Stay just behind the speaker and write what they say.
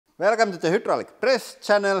Welcome to the Hydraulic Press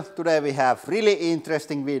channel. Today we have really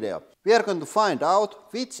interesting video. We are going to find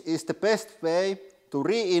out which is the best way to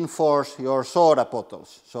reinforce your soda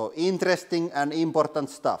bottles. So interesting and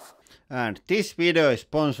important stuff. And this video is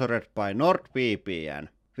sponsored by NordVPN.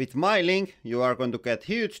 With my link you are going to get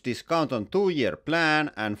huge discount on 2-year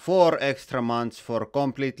plan and 4 extra months for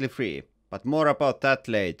completely free. But more about that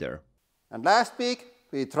later. And last week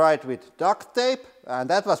we tried with duct tape and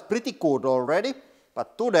that was pretty good already.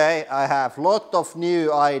 But today I have a lot of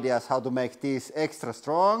new ideas how to make these extra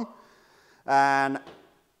strong. And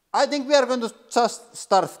I think we are going to just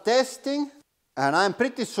start testing. And I'm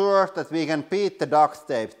pretty sure that we can beat the duct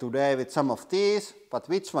tape today with some of these. But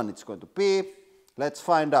which one it's going to be, let's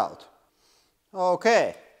find out.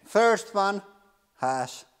 Okay, first one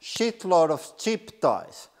has shitload of chip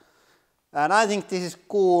ties. And I think this is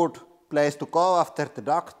good place to go after the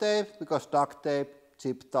duct tape, because duct tape,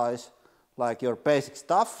 chip ties, like your basic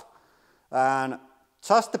stuff. And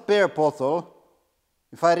just the bare bottle,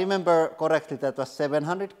 if I remember correctly, that was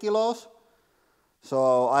 700 kilos.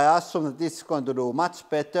 So I assume that this is going to do much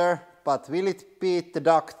better, but will it beat the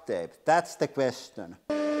duct tape? That's the question.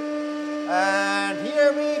 And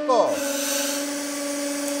here we go.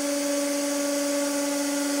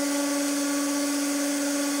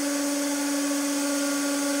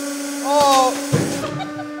 Oh!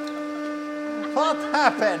 What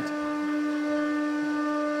happened?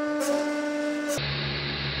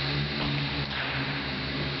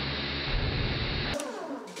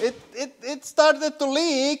 It started to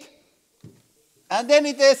leak and then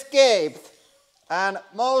it escaped, and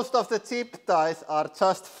most of the chip ties are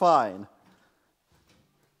just fine.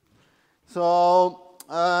 So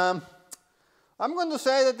I'm going to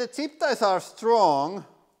say that the chip ties are strong,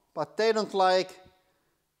 but they don't like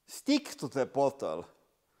stick to the bottle.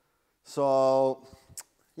 So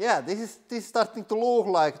yeah, this is starting to look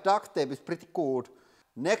like duct tape is pretty good.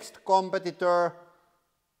 Next competitor,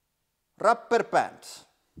 rubber bands.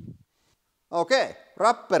 Okay,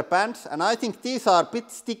 rubber bands, and I think these are a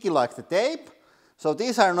bit sticky like the tape. So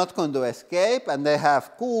these are not going to escape and they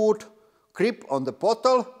have good grip on the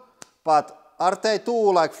bottle, but are they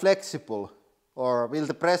too like flexible, or will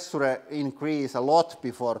the pressure increase a lot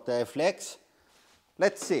before they flex?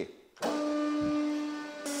 Let's see.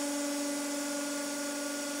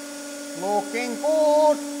 Looking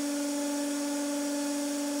good.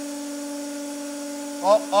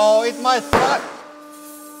 Oh, it might suck.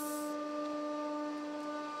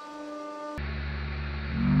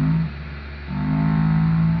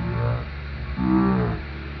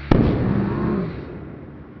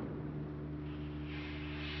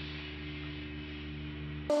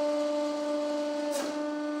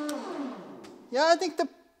 Yeah, I think the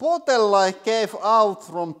bottle like gave out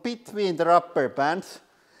from between the rubber bands,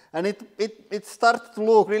 and it started to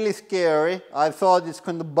look really scary. I thought it's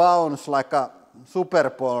going to bounce like a Super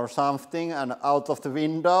Bowl or something and out of the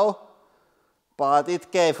window, but it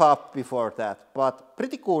gave up before that. But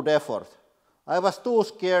pretty good effort. I was too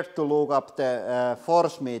scared to look up the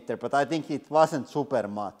force meter, but I think it wasn't super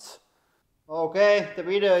much. Okay, the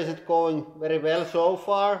video isn't going very well so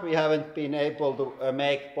far. We haven't been able to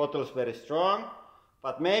make bottles very strong,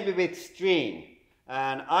 but maybe with string.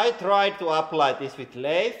 And I tried to apply this with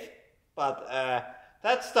lathe, but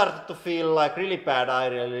that started to feel like really bad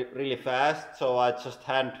really fast, so I just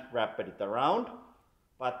hand wrapped it around.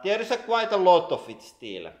 But there is quite a lot of it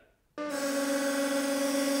still.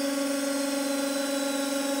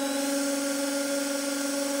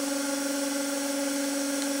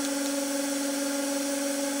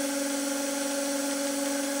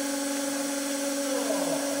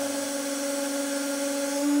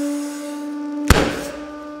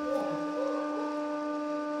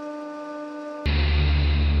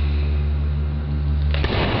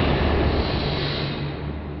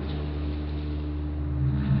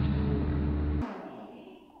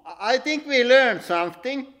 I think we learned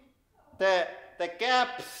something. The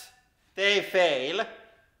caps, they fail,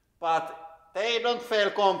 but they don't fail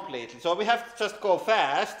completely. So we have to just go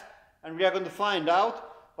fast, and we are going to find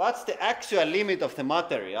out what's the actual limit of the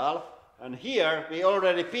material. And here we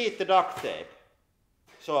already beat the duct tape.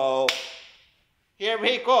 So here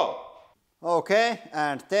we go. Okay,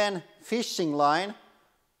 and then fishing line.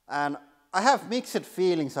 And I have mixed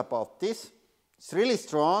feelings about this. It's really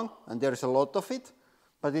strong and there's a lot of it,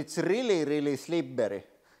 but it's really slippery.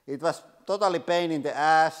 It was totally pain in the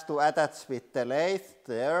ass to attach with the lathe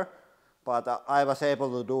there, but I was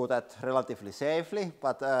able to do that relatively safely.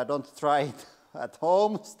 But don't try it at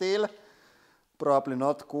home still. Probably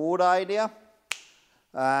not good idea.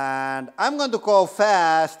 And I'm going to go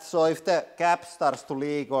fast, so if the cap starts to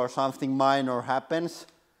leak or something minor happens,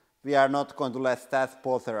 we are not going to let that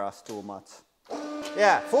bother us too much.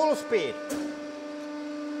 Yeah, full speed.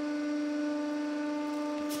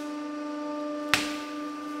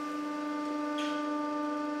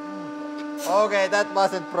 Okay, that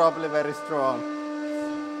wasn't probably very strong.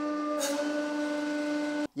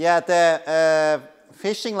 Yeah, the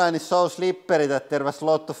fishing line is so slippery that there was a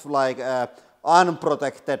lot of like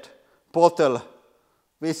unprotected bottle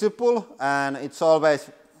visible, and it's always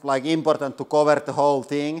like important to cover the whole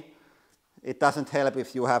thing. It doesn't help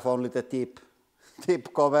if you have only the tip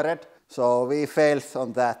covered. So we failed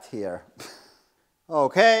on that here.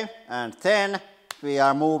 Okay, and then we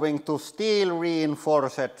are moving to steel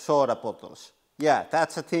reinforced soda bottles. Yeah,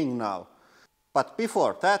 that's a thing now. But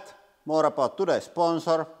before that, more about today's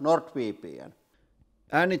sponsor, NordVPN.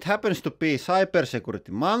 And it happens to be Cybersecurity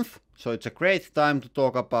Month, so it's a great time to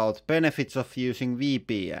talk about benefits of using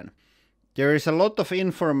VPN. There is a lot of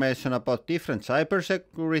information about different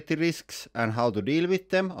cybersecurity risks and how to deal with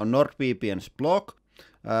them on NordVPN's blog.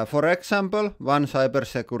 For example, one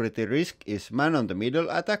cybersecurity risk is man-on-the-middle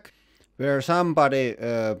attack, where somebody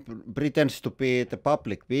pretends to be the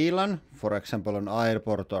public VLAN, for example an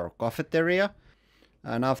airport or cafeteria,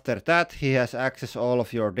 and after that he has access all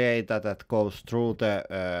of your data that goes through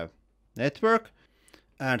the network.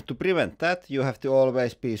 And to prevent that, you have to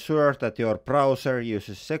always be sure that your browser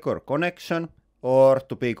uses secure connection, or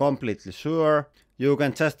to be completely sure, you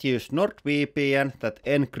can just use NordVPN that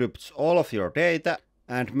encrypts all of your data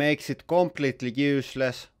and makes it completely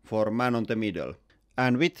useless for man-on-the-middle.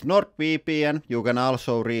 And with NordVPN, you can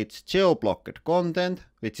also reach geo-blocked content,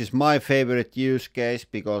 which is my favorite use case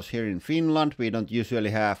because here in Finland we don't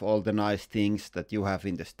usually have all the nice things that you have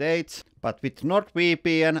in the States. But with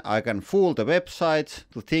NordVPN, I can fool the websites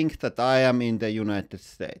to think that I am in the United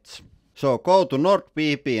States. So go to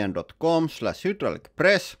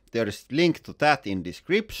nordvpn.com/hydraulicpress. There is a link to that in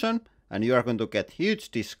description, and you are going to get huge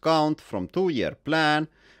discount from 2-year plan,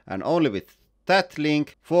 and only with that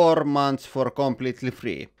link 4 months for completely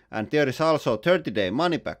free. And there is also 30-day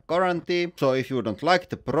money-back guarantee, so if you don't like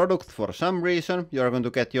the product for some reason, you are going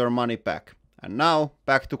to get your money back. And now,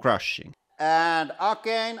 back to crushing. And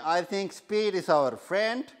again, I think speed is our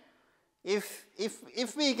friend. If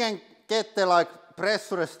we can get the like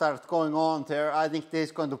pressure start going on there, I think this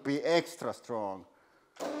is going to be extra strong.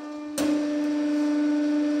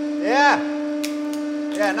 Yeah!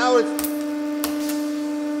 Yeah, now it's...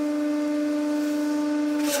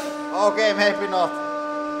 Okay, maybe not.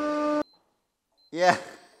 Yeah,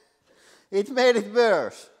 it made it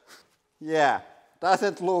worse. Yeah,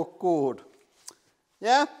 doesn't look good.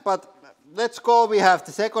 Yeah, but let's go, we have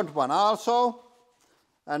the second one also.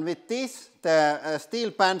 And with this, the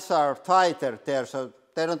steel bands are tighter there, so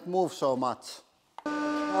they don't move so much.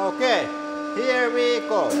 Okay, here we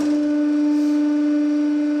go.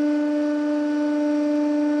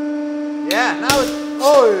 Yeah, now it's...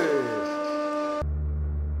 Oh!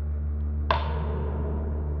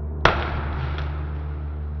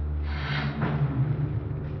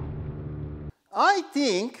 I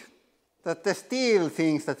think that the steel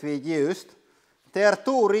things that we used, they are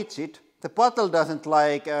too rigid. The bottle doesn't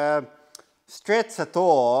like stretch at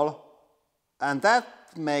all, and that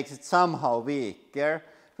makes it somehow weaker.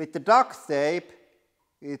 With the duct tape,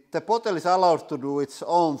 the bottle is allowed to do its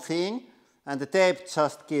own thing, and the tape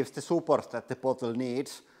just gives the support that the bottle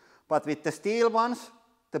needs. But with the steel ones,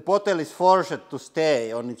 the bottle is forced to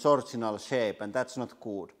stay on its original shape, and that's not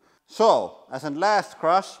good. So, as a last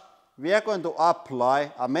crush, we are going to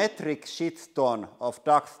apply a metric shit ton of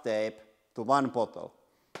duct tape to one bottle.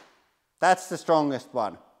 That's the strongest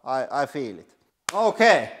one. I feel it.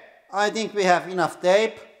 Okay, I think we have enough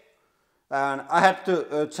tape. And I had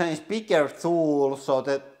to change bigger tool so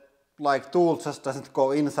that like tool just doesn't go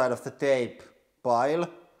inside of the tape pile.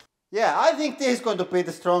 Yeah, I think this is going to be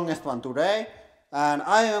the strongest one today. And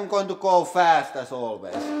I am going to go fast as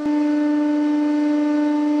always.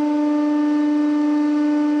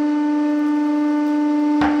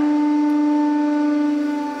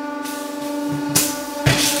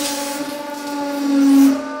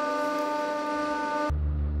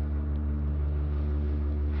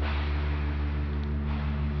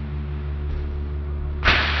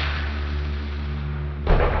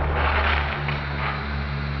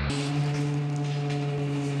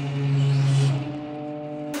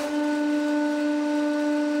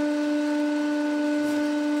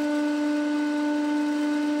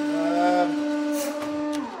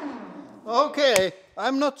 Okay,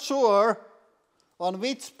 I'm not sure on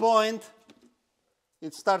which point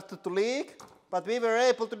it started to leak, but we were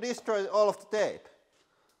able to destroy all of the tape.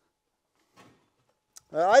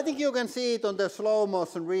 I think you can see it on the slow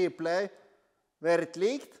motion replay where it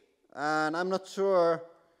leaked, and I'm not sure,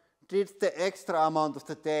 did the extra amount of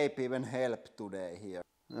the tape even help today here?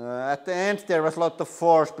 At the end there was a lot of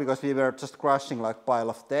force because we were just crushing like pile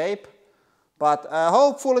of tape. But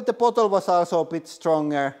hopefully the bottle was also a bit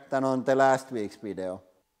stronger than on the last week's video.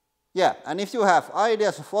 Yeah, and if you have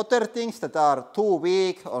ideas of other things that are too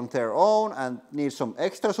weak on their own and need some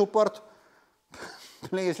extra support,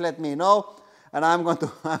 please let me know, and I'm going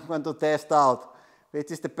to test out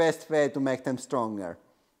which is the best way to make them stronger.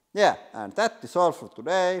 Yeah, and that is all for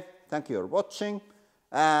today. Thank you for watching,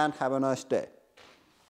 and have a nice day.